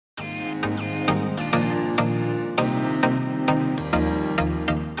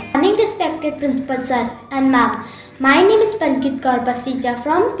respected Principal Sir and Ma'am. My name is Palkeet Kaur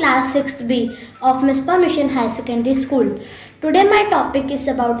from class 6B of Mispa Mission Secondary School. Today my topic is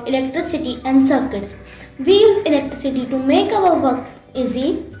about electricity and circuits. We use electricity to make our work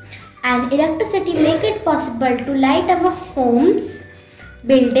easy, and electricity make it possible to light our homes,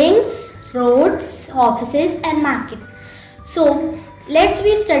 buildings, roads, offices and market. So let's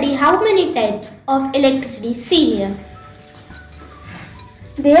study how many types of electricity. See here.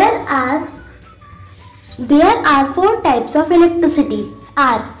 There are 4 types of electricity.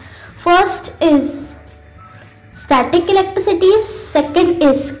 First is static electricity, second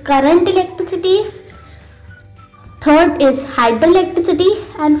is current electricity, third is hydroelectricity,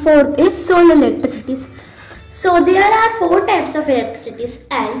 and fourth is solar electricity. So there are 4 types of electricity,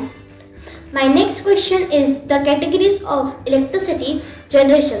 and my next question is the categories of electricity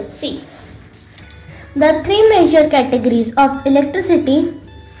generation. See, the 3 major categories of electricity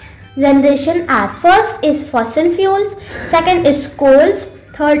generation are: first is fossil fuels, second is coals,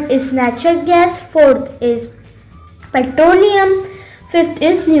 third is natural gas, fourth is petroleum, fifth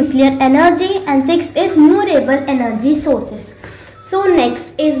is nuclear energy, and sixth is renewable energy sources. So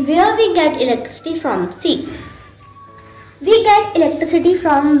next is where we get electricity from. See, we get electricity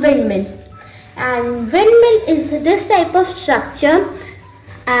from windmill, and windmill is this type of structure,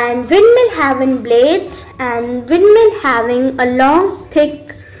 and windmill having blades, and windmill having a long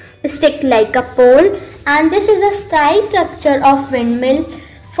thick stick like a pole, and this is a style structure of windmill.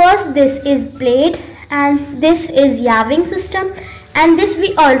 First this is blade, and this is yawing system, and this we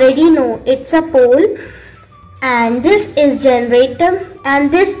already know, it's a pole, and this is generator, and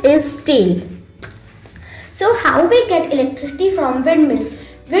this is steel. So how we get electricity from windmill?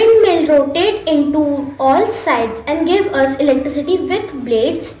 Windmill rotate into all sides and give us electricity with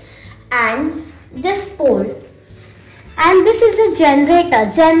blades and this pole. And this is a generator.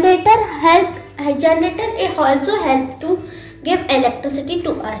 Generator also help to give electricity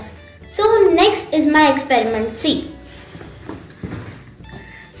to us. So next is my experiment. See,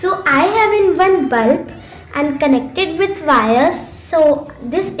 so I have in one bulb and connected with wires. So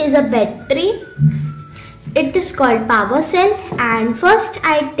this is a battery. It is called power cell, and first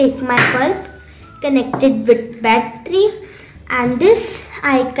I take my bulb connected with battery, and this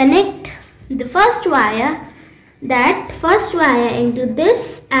I connect the first wire into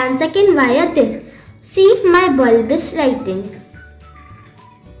this, and second wire this. See, my bulb is lighting.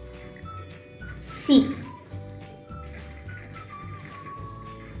 See.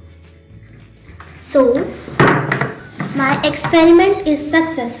 So my experiment is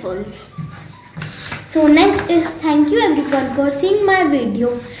successful. So next is thank you everyone for seeing my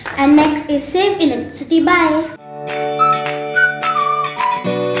video, and next is save electricity. Bye.